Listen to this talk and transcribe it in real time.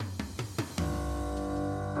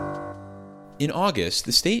In August,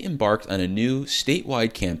 the state embarked on a new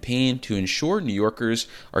statewide campaign to ensure New Yorkers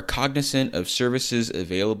are cognizant of services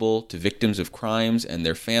available to victims of crimes and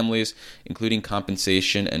their families, including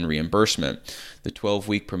compensation and reimbursement. The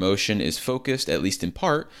 12-week promotion is focused, at least in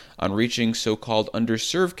part, on reaching so-called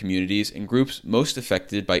underserved communities and groups most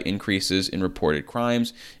affected by increases in reported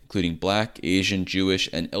crimes, including Black, Asian, Jewish,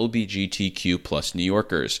 and LGBTQ plus New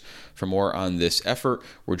Yorkers. For more on this effort,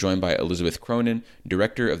 we're joined by Elizabeth Cronin,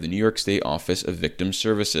 Director of the New York State Office of Victim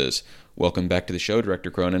Services. Welcome back to the show,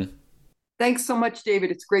 Director Cronin. Thanks so much,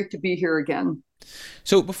 David. It's great to be here again.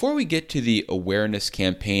 So before we get to the awareness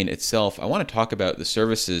campaign itself, I want to talk about the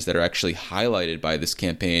services that are actually highlighted by this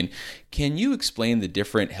campaign. Can you explain the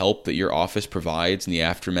different help that your office provides in the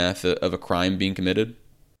aftermath of a crime being committed?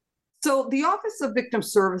 So the Office of Victim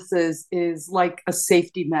Services is like a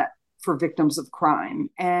safety net for victims of crime.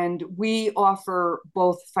 And we offer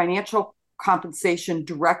both financial compensation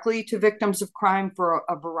directly to victims of crime for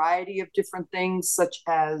a variety of different things, such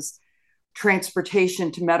as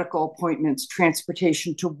transportation to medical appointments,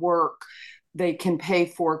 transportation to work. They can pay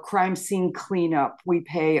for crime scene cleanup. We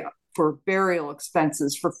pay for burial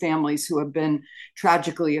expenses for families who have been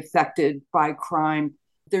tragically affected by crime.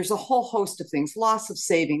 There's a whole host of things, loss of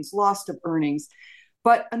savings, loss of earnings.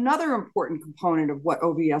 But another important component of what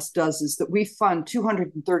OVS does is that we fund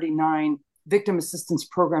 239 victim assistance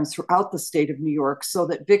programs throughout the state of New York so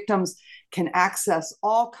that victims can access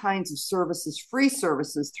all kinds of services, free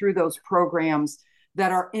services through those programs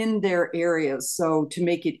that are in their areas. So to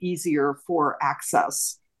make it easier for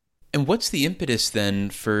access. And what's the impetus then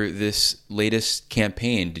for this latest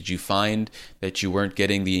campaign? Did you find that you weren't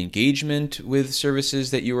getting the engagement with services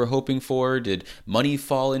that you were hoping for? Did money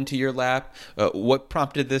fall into your lap? What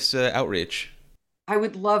prompted this outreach? I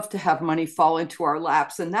would love to have money fall into our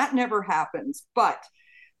laps, and that never happens. But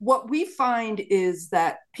what we find is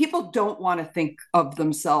that people don't want to think of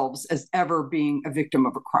themselves as ever being a victim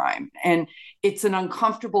of a crime. And it's an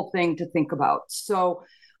uncomfortable thing to think about. So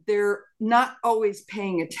they're not always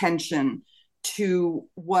paying attention to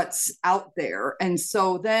what's out there. And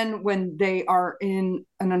so then when they are in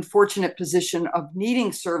an unfortunate position of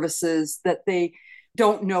needing services, that they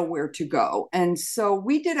don't know where to go. And so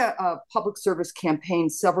we did a public service campaign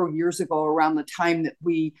several years ago around the time that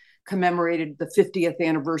we commemorated the 50th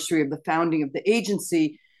anniversary of the founding of the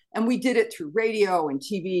agency. And we did it through radio and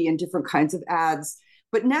TV and different kinds of ads.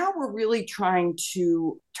 But now we're really trying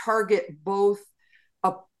to target both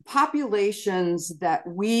populations that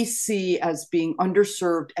we see as being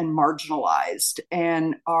underserved and marginalized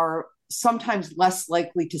and are sometimes less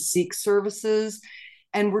likely to seek services.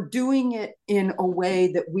 And we're doing it in a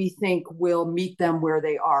way that we think will meet them where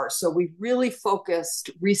they are. So we really focused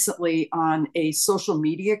recently on a social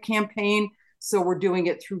media campaign. So we're doing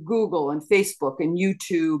it through Google and Facebook and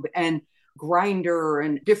YouTube and Grindr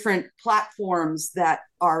and different platforms that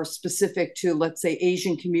are specific to, let's say,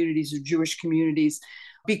 Asian communities or Jewish communities,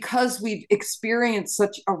 because we've experienced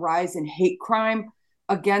such a rise in hate crime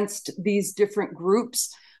against these different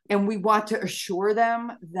groups. And we want to assure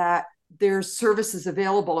them that there's services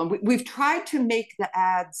available. And we've tried to make the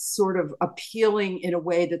ads sort of appealing in a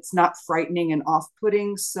way that's not frightening and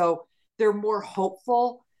off-putting. So they're more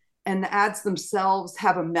hopeful. And the ads themselves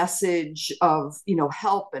have a message of,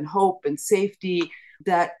 help and hope and safety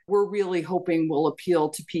that we're really hoping will appeal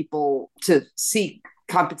to people to seek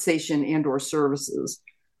compensation and or services.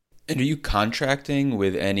 And are you contracting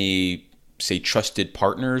with any, say, trusted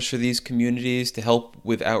partners for these communities to help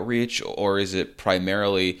with outreach, or is it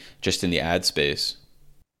primarily just in the ad space?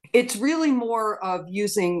 It's really more of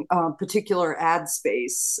using particular ad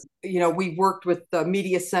space. We worked with the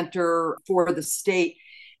Media Center for the state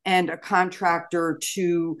and a contractor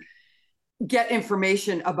to get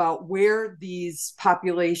information about where these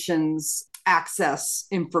populations access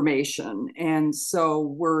information. And so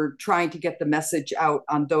we're trying to get the message out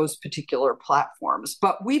on those particular platforms.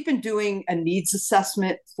 But we've been doing a needs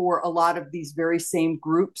assessment for a lot of these very same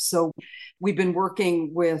groups. So we've been working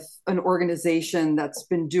with an organization that's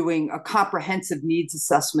been doing a comprehensive needs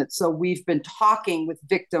assessment. So we've been talking with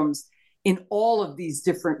victims in all of these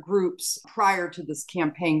different groups prior to this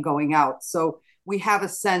campaign going out. So we have a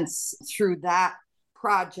sense through that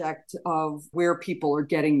project of where people are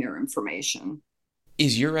getting their information.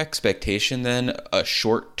 Is your expectation then a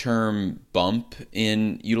short-term bump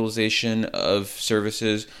in utilization of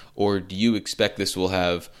services, or do you expect this will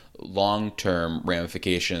have long-term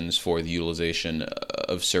ramifications for the utilization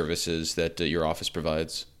of services that your office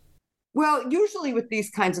provides? Well, usually with these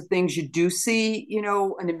kinds of things, you do see,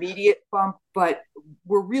 an immediate bump, but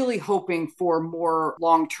we're really hoping for more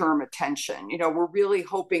long-term attention. We're really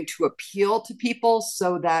hoping to appeal to people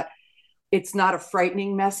so that it's not a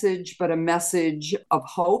frightening message, but a message of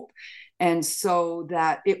hope. And so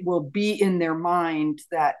that it will be in their mind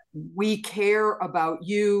that we care about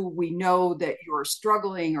you. We know that you're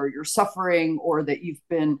struggling or you're suffering or that you've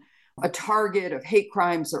been a target of hate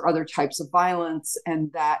crimes or other types of violence,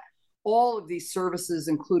 and that all of these services,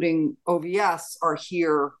 including OVS, are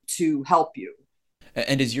here to help you.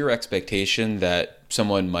 And is your expectation that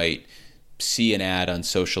someone might see an ad on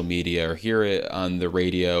social media or hear it on the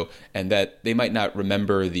radio and that they might not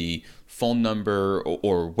remember the phone number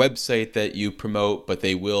or website that you promote, but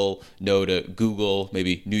they will know to Google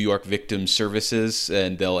maybe New York Victim Services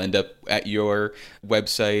and they'll end up at your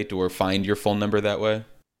website or find your phone number that way?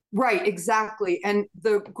 Right, exactly. And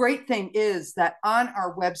the great thing is that on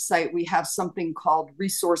our website, we have something called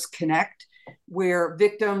Resource Connect, where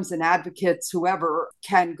victims and advocates, whoever,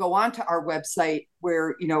 can go onto our website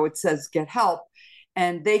where, it says get help,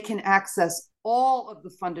 and they can access all of the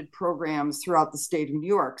funded programs throughout the state of New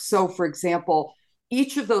York. So, for example,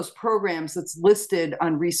 each of those programs that's listed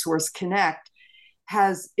on Resource Connect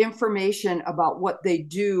has information about what they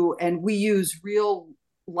do, and we use real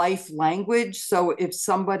life language. So if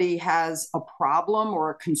somebody has a problem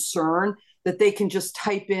or a concern, that they can just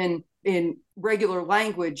type in regular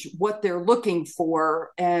language what they're looking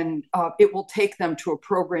for, and it will take them to a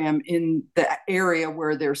program in the area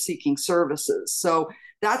where they're seeking services. So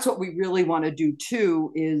that's what we really want to do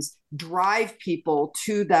too, is drive people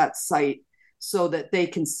to that site so that they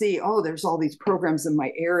can see, oh, there's all these programs in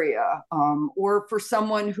my area, or for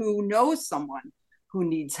someone who knows someone who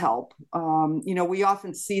needs help. We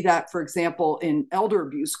often see that, for example, in elder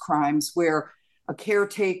abuse crimes, where a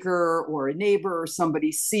caretaker or a neighbor or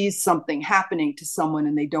somebody sees something happening to someone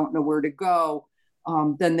and they don't know where to go.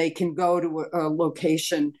 Then they can go to a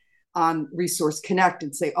location on Resource Connect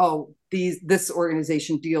and say, oh, this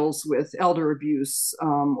organization deals with elder abuse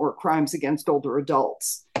or crimes against older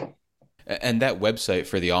adults. And that website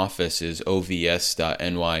for the office is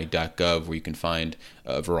ovs.ny.gov, where you can find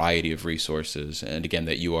a variety of resources. And again,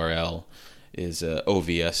 that URL is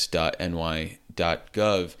ovs.ny.gov.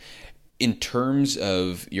 In terms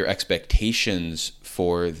of your expectations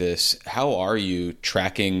for this, how are you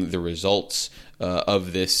tracking the results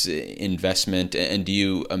of this investment? And do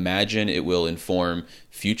you imagine it will inform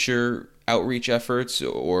future outreach efforts,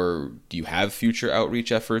 or do you have future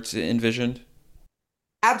outreach efforts envisioned?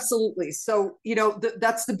 Absolutely. So,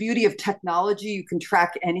 that's the beauty of technology. You can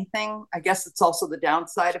track anything. I guess it's also the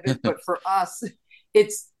downside of it. But for us,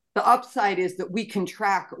 it's the upside is that we can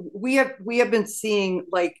track. We have been seeing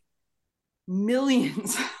like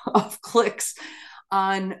millions of clicks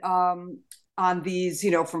on these,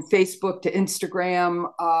 from Facebook to Instagram.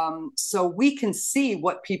 So we can see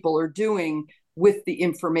what people are doing with the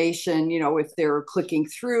information, if they're clicking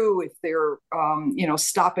through, if they're,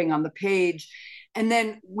 stopping on the page. And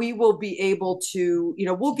then we will be able to,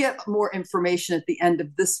 we'll get more information at the end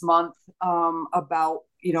of this month about,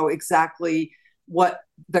 exactly what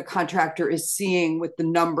the contractor is seeing with the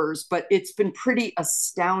numbers. But it's been pretty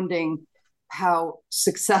astounding how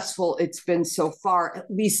successful it's been so far,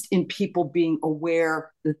 at least in people being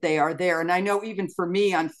aware that they are there. And I know even for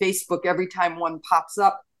me on Facebook, every time one pops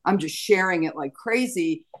up, I'm just sharing it like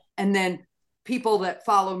crazy. And then people that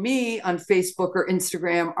follow me on Facebook or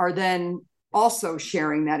Instagram are then also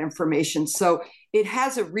sharing that information. So it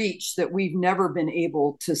has a reach that we've never been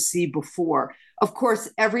able to see before. Of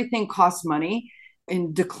course, everything costs money.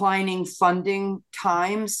 In declining funding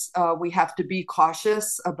times, we have to be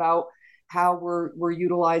cautious about how we're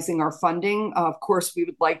utilizing our funding. Of course, we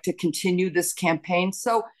would like to continue this campaign.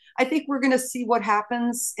 So I think we're going to see what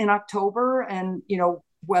happens in October, and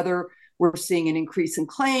whether we're seeing an increase in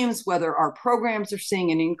claims, whether our programs are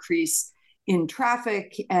seeing an increase in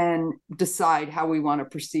traffic, and decide how we want to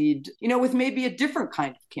proceed, with maybe a different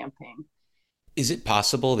kind of campaign. Is it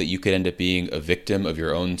possible that you could end up being a victim of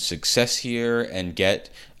your own success here and get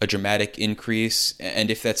a dramatic increase? And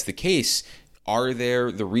if that's the case, are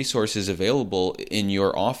there the resources available in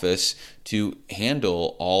your office to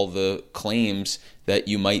handle all the claims that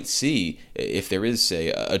you might see if there is, say,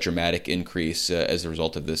 a dramatic increase as a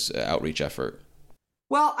result of this outreach effort?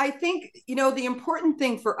 Well, I think, the important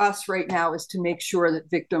thing for us right now is to make sure that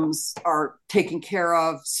victims are taken care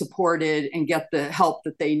of, supported, and get the help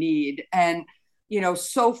that they need. And,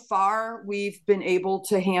 so far we've been able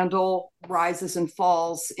to handle rises and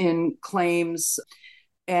falls in claims.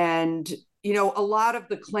 And, a lot of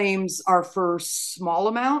the claims are for small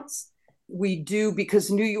amounts. We do,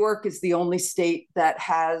 because New York is the only state that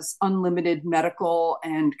has unlimited medical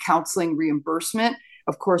and counseling reimbursement.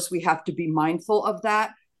 Of course, we have to be mindful of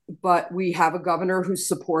that. but we have a governor who's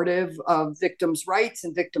supportive of victims' rights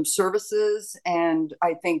and victim services. And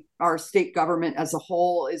I think our state government as a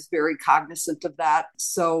whole is very cognizant of that.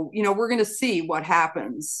 So, we're going to see what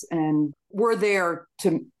happens. And we're there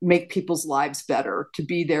to make people's lives better, to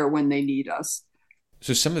be there when they need us.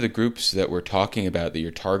 So some of the groups that we're talking about that you're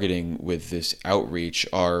targeting with this outreach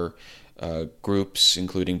are groups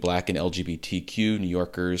including Black and LGBTQ New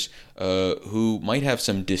Yorkers who might have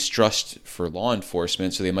some distrust for law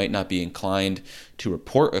enforcement, so they might not be inclined to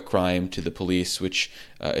report a crime to the police, which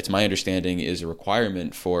it's my understanding is a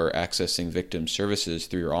requirement for accessing victim services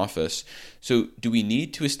through your office. So do we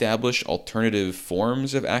need to establish alternative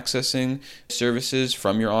forms of accessing services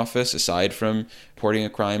from your office aside from reporting a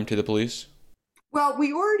crime to the police? Well,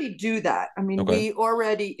 we already do that. I mean, Okay. we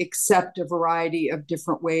already accept a variety of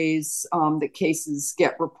different ways that cases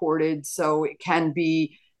get reported. So it can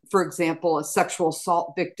be, for example, a sexual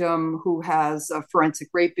assault victim who has a forensic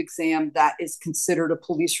rape exam that is considered a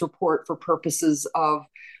police report for purposes of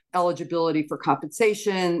eligibility for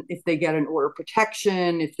compensation. If they get an order of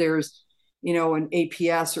protection, if there's an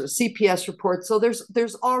APS or a CPS report. So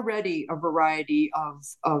there's already a variety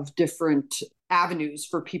of different avenues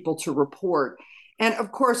for people to report. And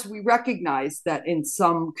of course, we recognize that in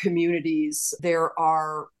some communities, there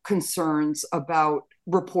are concerns about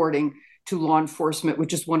reporting to law enforcement,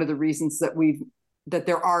 which is one of the reasons that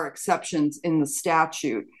there are exceptions in the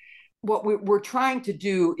statute. What we're trying to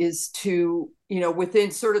do is to,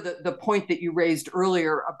 within sort of the point that you raised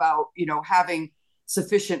earlier about, having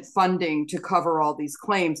sufficient funding to cover all these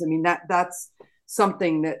claims. I mean, that's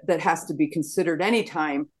something that has to be considered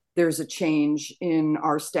anytime there's a change in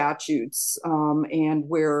our statutes, and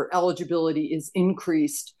where eligibility is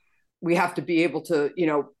increased, we have to be able to,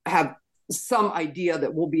 have some idea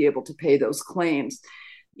that we'll be able to pay those claims.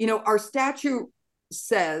 Our statute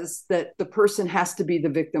says that the person has to be the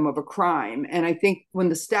victim of a crime. And I think when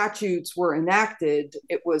the statutes were enacted,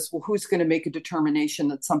 it was, well, who's going to make a determination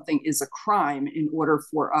that something is a crime in order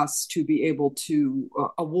for us to be able to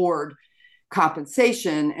award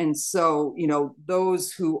compensation. And so,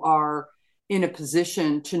 those who are in a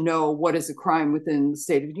position to know what is a crime within the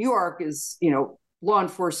state of New York is, law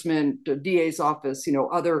enforcement, the DA's office,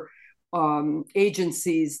 other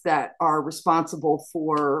agencies that are responsible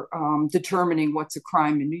for determining what's a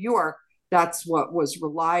crime in New York. That's what was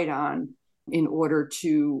relied on in order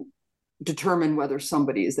to determine whether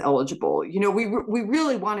somebody is eligible. We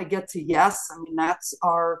really want to get to yes. I mean, that's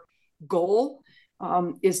our goal.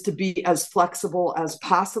 Is to be as flexible as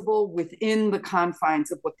possible within the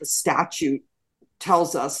confines of what the statute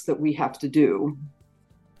tells us that we have to do.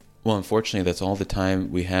 Well, unfortunately, that's all the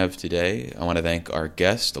time we have today. I want to thank our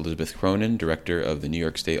guest, Elizabeth Cronin, Director of the New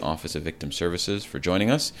York State Office of Victim Services, for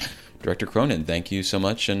joining us. Director Cronin, thank you so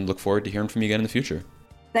much and look forward to hearing from you again in the future.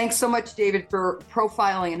 Thanks so much, David, for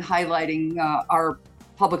profiling and highlighting our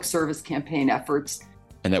public service campaign efforts.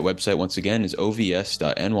 And that website, once again, is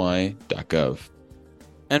ovs.ny.gov.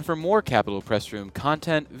 And for more Capitol Press Room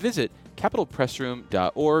content, visit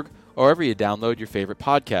capitolpressroom.org or wherever you download your favorite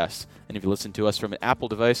podcasts. And if you listen to us from an Apple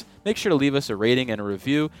device, make sure to leave us a rating and a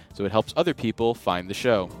review so it helps other people find the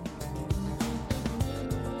show.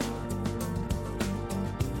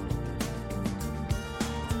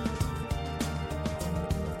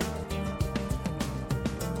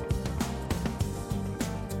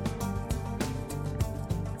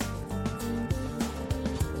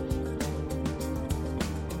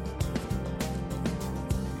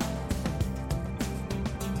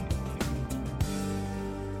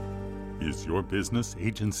 Is your business,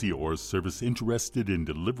 agency, or service interested in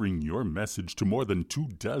delivering your message to more than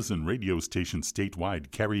 24 radio stations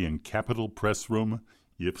statewide carrying Capitol Press Room?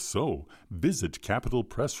 If so, visit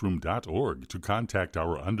capitolpressroom.org to contact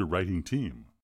our underwriting team.